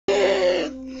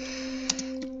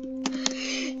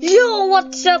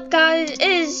What's up, guys?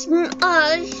 It's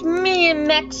us, me and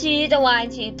Mexi, the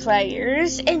YT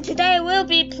players, and today we'll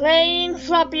be playing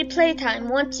Floppy Playtime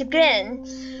once again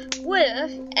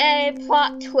with a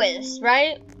plot twist,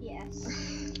 right? Yes.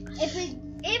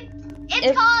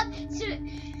 It's called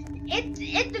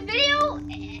if the video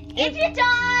if you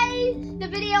die, the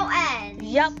video ends.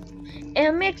 Yep.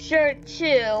 And make sure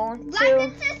to like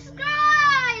and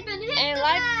subscribe and hit the bell.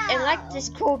 And like this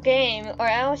cool game, or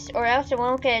else it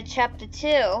won't get a chapter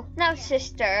 2. Now,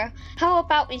 sister, how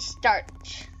about we start?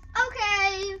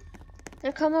 Okay.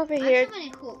 Now come over here. So many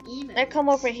cool emails. Now come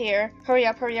over here. Hurry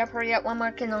up. One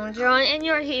more cannon on, and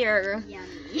you're here.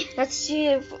 Yummy. Let's see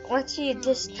if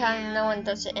this time no one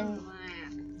does it. And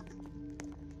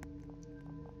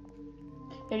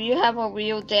if you have a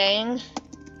real dang.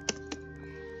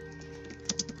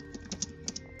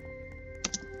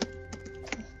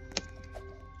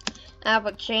 I have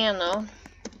a channel.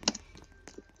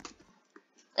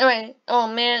 Anyway, oh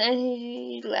man, and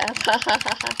he left.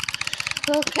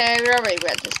 Okay, we already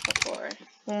read this before.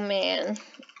 Oh man.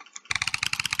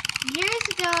 Years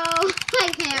ago, I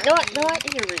can't. No,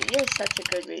 you're such a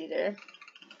good reader.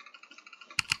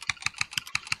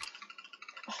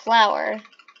 A flower.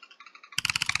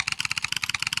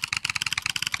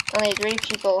 Only 3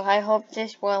 people. I hope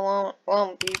this one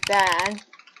won't be bad.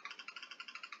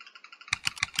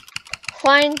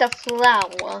 Find the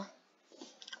flower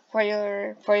for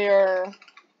your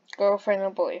girlfriend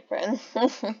or boyfriend.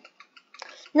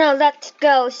 Now let's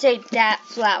go save that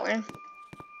flower.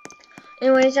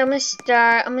 Anyways, I'm gonna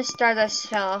start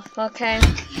us off, okay?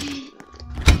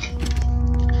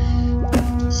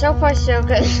 So far so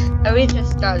good. We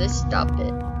just started, stop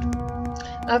it.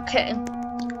 Okay.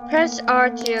 Press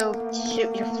R to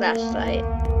shoot your flashlight.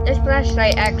 This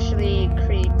flashlight actually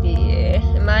creepy.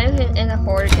 Am I in a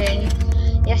horror game?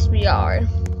 Yes, we are.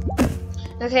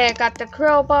 Okay, I got the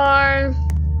crowbar.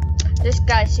 This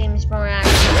guy seems more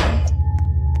active.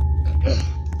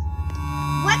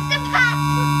 What's the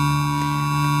password?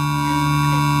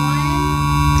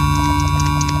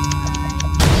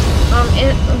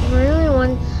 It really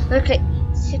one. Okay,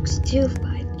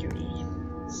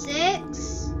 6253.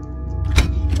 6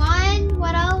 1.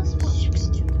 What else?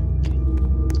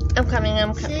 6253. I'm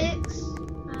coming. 6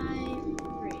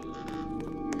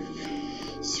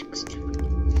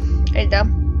 There you go.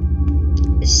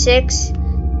 6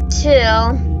 2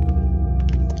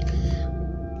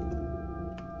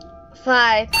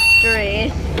 5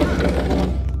 3.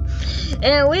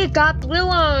 And we got blue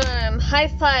arm. High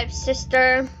five,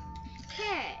 sister.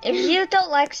 Okay. If you don't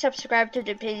like, subscribe to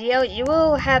the video. You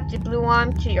will have the blue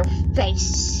arm to your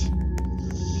face.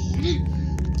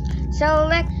 So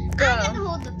let's go. I can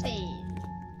hold the face.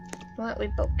 What, we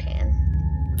both can.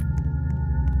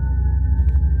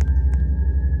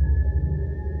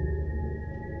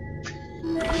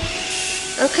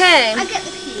 Okay. I get the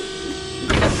key.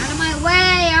 Out of my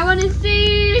way. I want to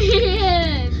see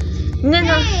him. No.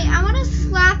 Hey, I want to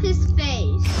slap his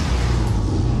face.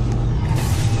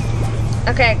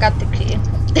 Okay, I got the key.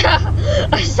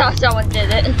 I saw someone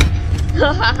did it.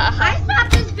 I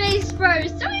slapped his face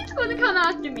first, so he's going to come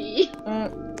after me.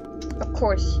 Of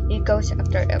course, he goes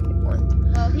after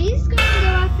everyone. Well, he's going to go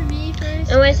after me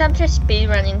first. Anyways, I'm just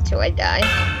speedrunning till I die.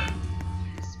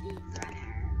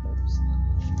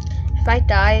 If I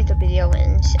die, the video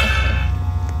ends.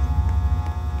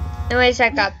 Anyways, I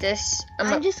got this.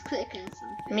 I'm just clicking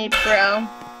something. Me pro.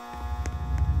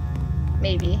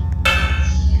 Maybe.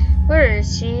 Where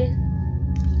is he?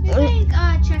 I think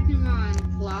checking on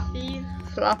Floppy.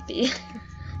 Floppy.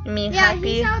 You mean yeah,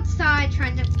 Happy? He's outside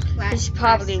trying to collect. He's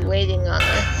probably waiting on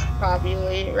us.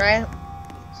 Probably, right?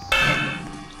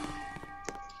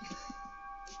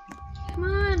 Come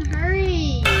on,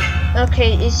 hurry.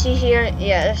 Okay, is he here?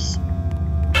 Yes.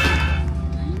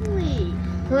 Finally.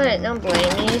 What? Don't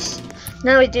blame me.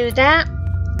 Now we do that.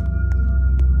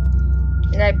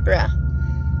 Like, bruh.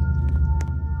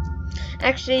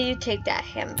 Actually, you take that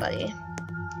hand, buddy.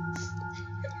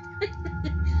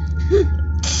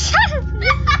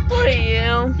 For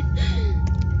you.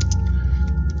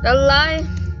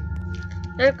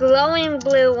 The glowing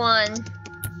blue one.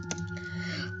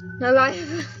 The light.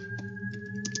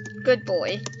 Good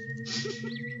boy.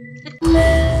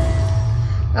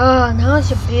 Oh, now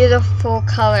it's a beautiful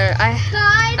color.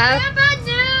 Grandpa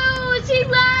news! He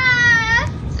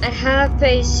left! I have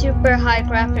a super high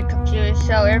graphic computer,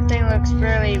 so everything looks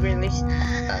really.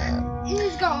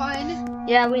 He's gone.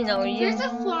 Yeah, we know you. There's a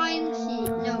flying key.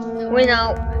 No. We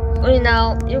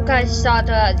know. You guys saw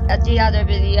the other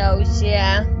videos,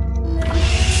 yeah.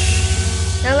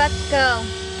 Now let's go.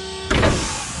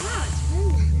 Wow, it's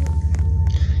really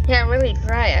good. Yeah, really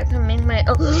bright. I can make my.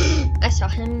 Oh, I saw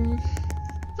him.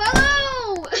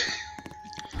 Follow!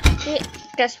 Yeah,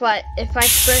 guess what? If I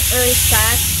sprint really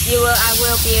fast, I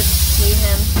will be able to see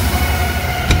him.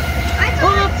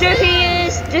 Oh, there he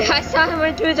is! I saw him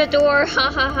right through the door.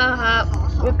 Ha ha ha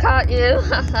ha. We caught you.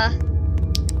 Ha ha.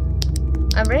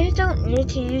 I really don't need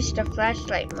to use the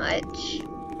flashlight much.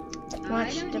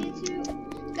 I don't need to.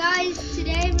 Guys,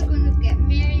 today we're going to get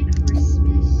Merry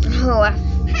Christmas. Oh,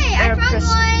 hey, I found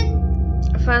one!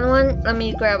 I found one? Let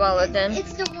me grab all of them.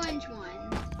 It's the orange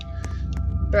one.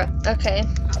 Bruh, okay.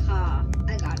 Haha,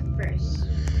 I got it first.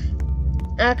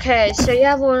 Okay, so you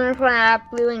have one for that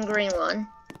blue and green one.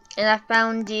 And I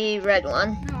found the red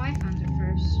one. No, I found it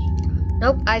first.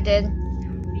 Nope, I did. Oh,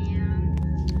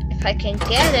 man. If I can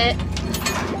get it.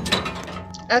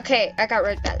 Okay, I got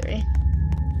red battery.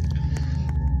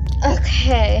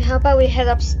 Okay, how about we head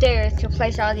upstairs to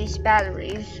place all these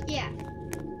batteries? Yeah.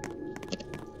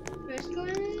 First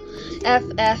one? F.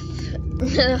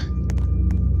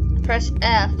 Press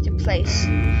F to place.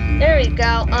 There we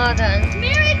go, all done.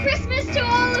 Merry Christmas to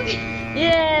all of you!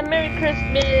 Yeah, Merry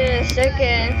Christmas!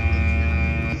 Okay.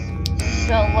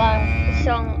 So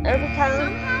every time.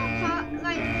 Somehow,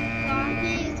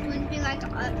 floppy is going to be like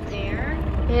up there.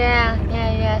 Yeah.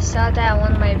 Saw that on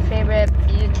one of my favorite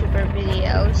YouTuber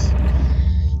videos.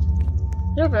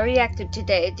 You're very active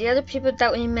today. The other people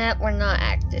that we met were not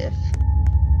active.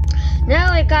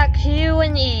 Now we got Q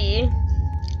and E.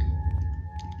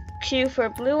 Q for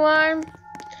blue arm,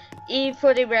 E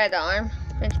for the red arm,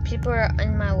 which people are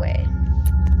in my way.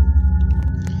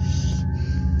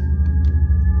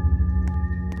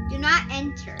 Do not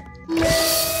enter.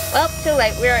 Well, too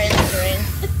late. We are entering.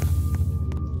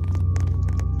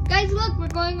 Guys, look, we're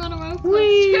going on a roller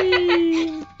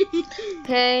coaster.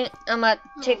 Okay, I'm gonna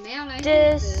take man,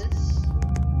 this.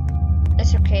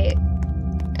 It's okay.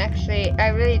 Actually, I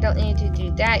really don't need to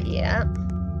do that yet.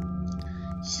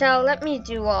 So let me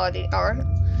do all the art.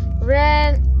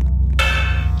 Red,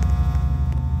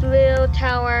 blue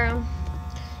tower,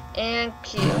 and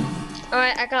Q.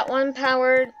 Alright, I got one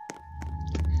powered.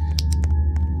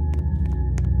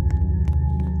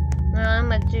 Now I'm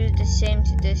gonna do the same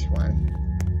to this one.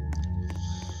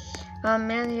 Oh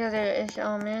man, it's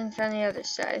on the other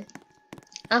side.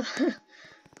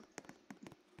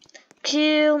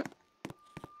 Q.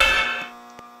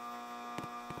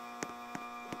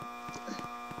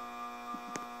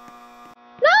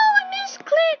 No, I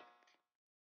misclicked.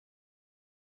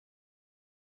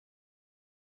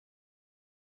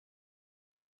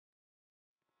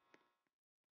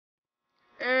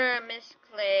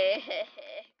 Misclick.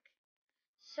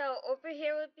 So over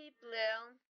here would be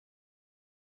blue.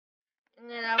 And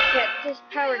then I'll get this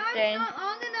power thing. Not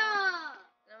long enough.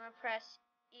 I'm gonna press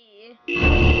E.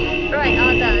 Right,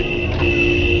 all done.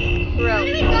 Where do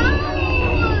we go?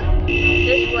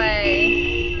 This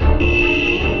way.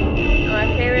 My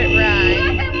favorite ride.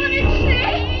 I want to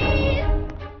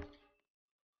chase.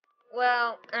 Well,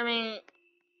 I mean,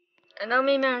 I know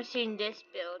we've never seen this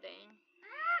building.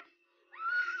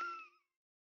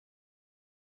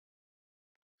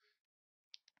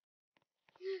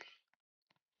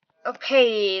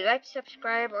 Okay, like,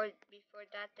 subscribe, or before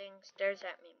that thing stares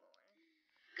at me more.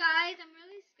 Guys, I'm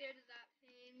really scared of that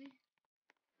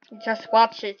thing. Just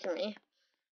watch it to me.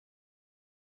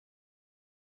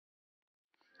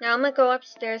 Now I'm gonna go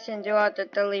upstairs and do all the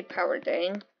delete power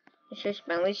thing. It's just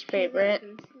my least favorite.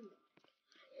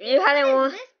 You hadn't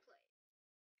one.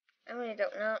 I really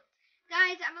don't know.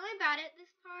 Guys, I'm really bad at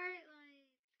this part.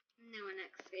 Like, no one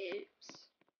escapes.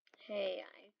 Hey,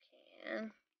 I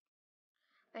can.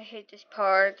 I hate this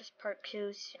part. This part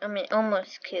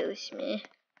almost kills me.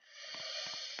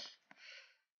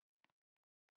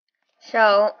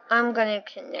 So, I'm gonna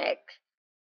connect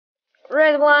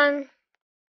red one.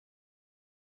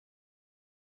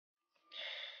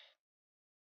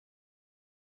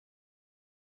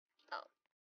 Oh.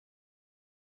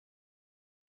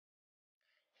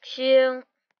 Q.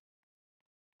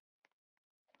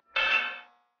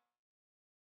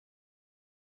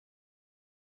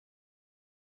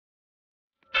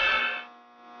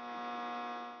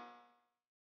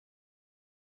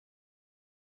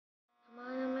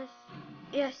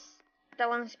 Yes, that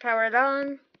one's powered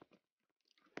on.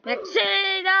 Next, no!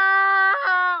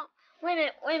 Wait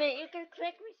a minute, you can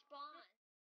click respawn.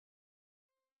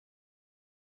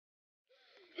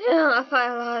 Yeah, if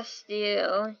I lost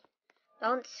you,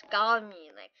 don't scold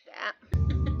me like that.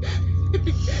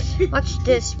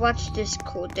 Watch this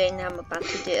cool thing I'm about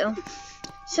to do.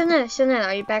 Suna,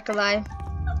 are you back alive? I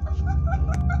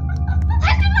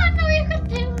did not know you could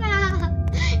do that.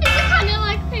 It's kind of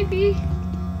like maybe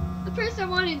the person first I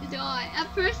wanted to die.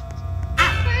 At first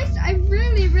I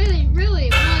really wanted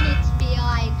to be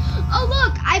like, oh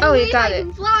look, I believe I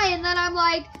can fly, and then I'm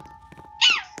like,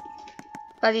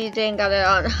 but you didn't got it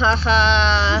on.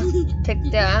 Haha. Take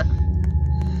that.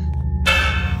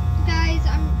 Guys,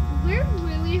 we're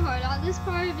really hard on this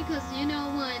part because you know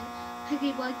when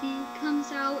Huggy Wuggy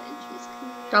comes out and she's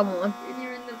Someone. and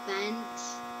you're in the vent.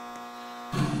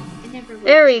 It never works.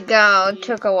 There we go.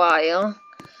 Took a while.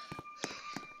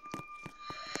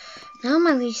 Now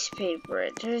my least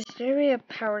favorite. There's very a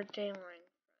power thing ring.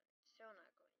 Still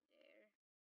not going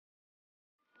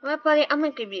there. Well, buddy, I'm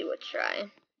gonna give you a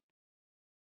try.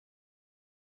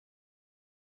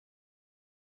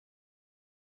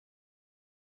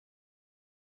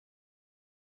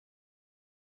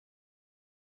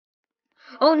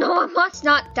 Oh no, I must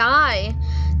not die.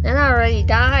 Then I already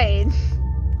died.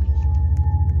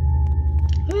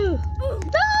 No!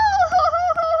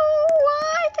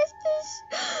 Why does this?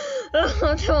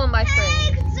 Oh, two of my friends.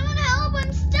 Hey, can someone help?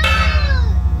 I'm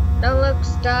stuck. Don't look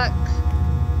stuck.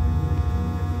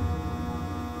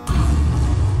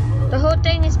 The whole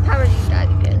thing is powered. You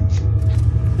died again.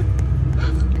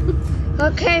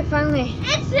 Okay, finally.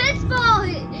 It's his fault.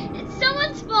 It's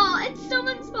someone's fault. It's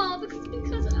someone's fault because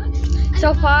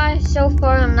So far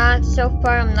I'm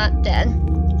not dead.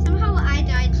 Somehow I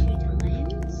died 2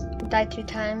 times. Died 2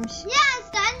 times. Yes,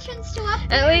 the entrance to up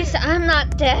there. At least I'm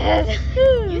not dead.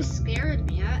 You scared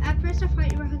me. At first I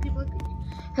thought you were Huggy Wuggy.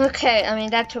 Okay, I mean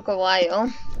that took a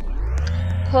while.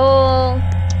 Pull.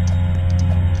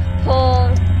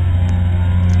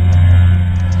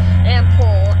 And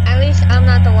pull. At least I'm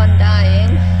not the one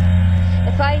dying.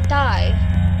 If I die,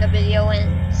 the video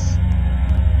ends.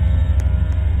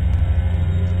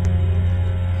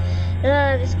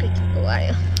 This could take a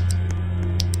while.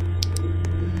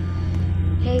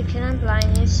 Hey, can I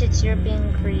blind you since you're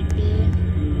being creepy?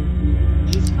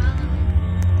 He's following.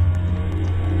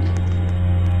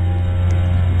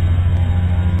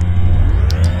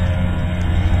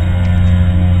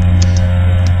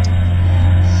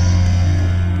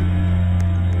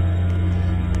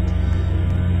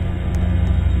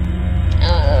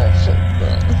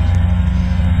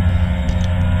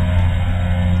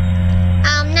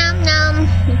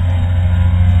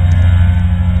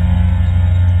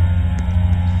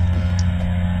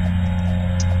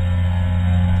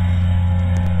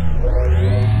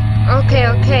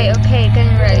 Okay,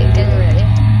 getting ready.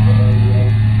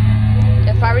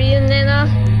 If I were you, Nina,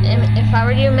 and if I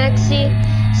were you, Maxie,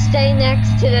 stay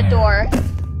next to the door.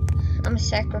 I'm a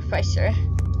sacrificer.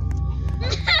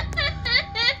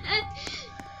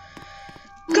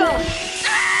 Go!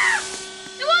 Ah!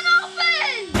 It won't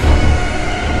open!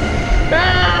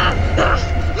 Ah!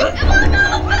 It won't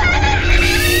open!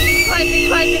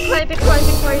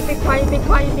 Be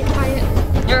quiet.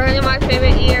 You're one of my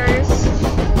favorite ears.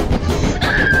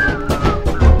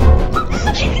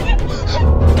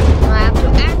 I have to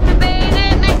activate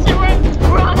it. Makes it run,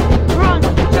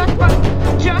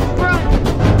 just run.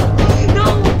 No,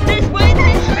 this way.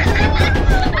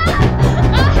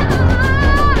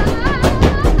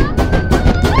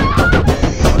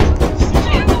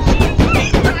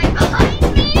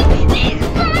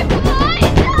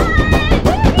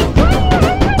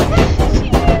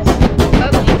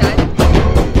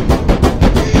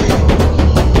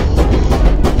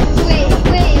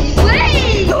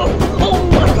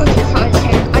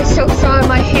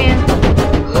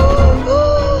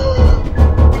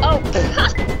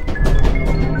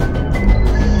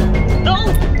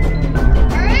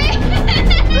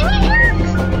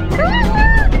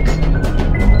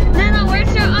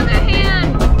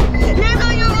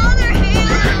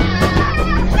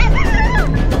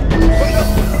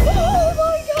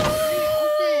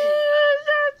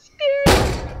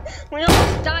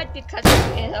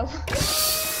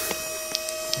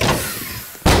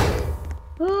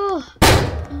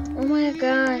 Oh my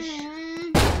gosh.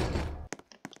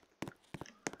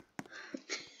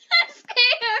 I'm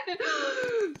scared.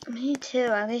 Me too.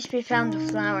 At least we found the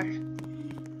flower.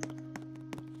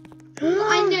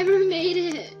 I never made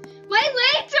it. My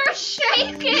legs are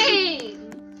shaking.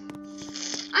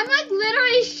 I'm like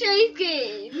literally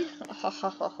shaking.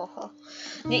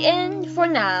 The end for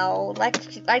now.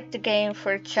 Like the game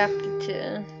for chapter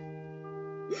 2.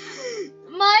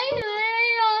 My hands.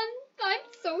 I'm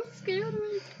so scared.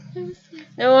 You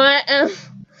know what?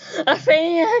 I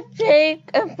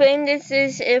think this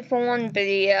is it for one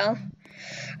video.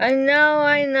 I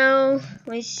know.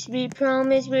 We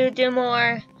promise we'll do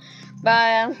more,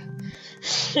 but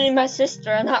me and my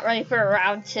sister are not ready for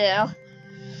round 2.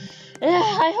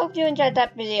 I hope you enjoyed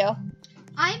that video.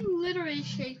 I'm literally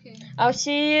shaking. I'll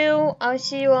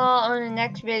see you all on the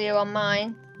next video on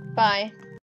mine. Bye.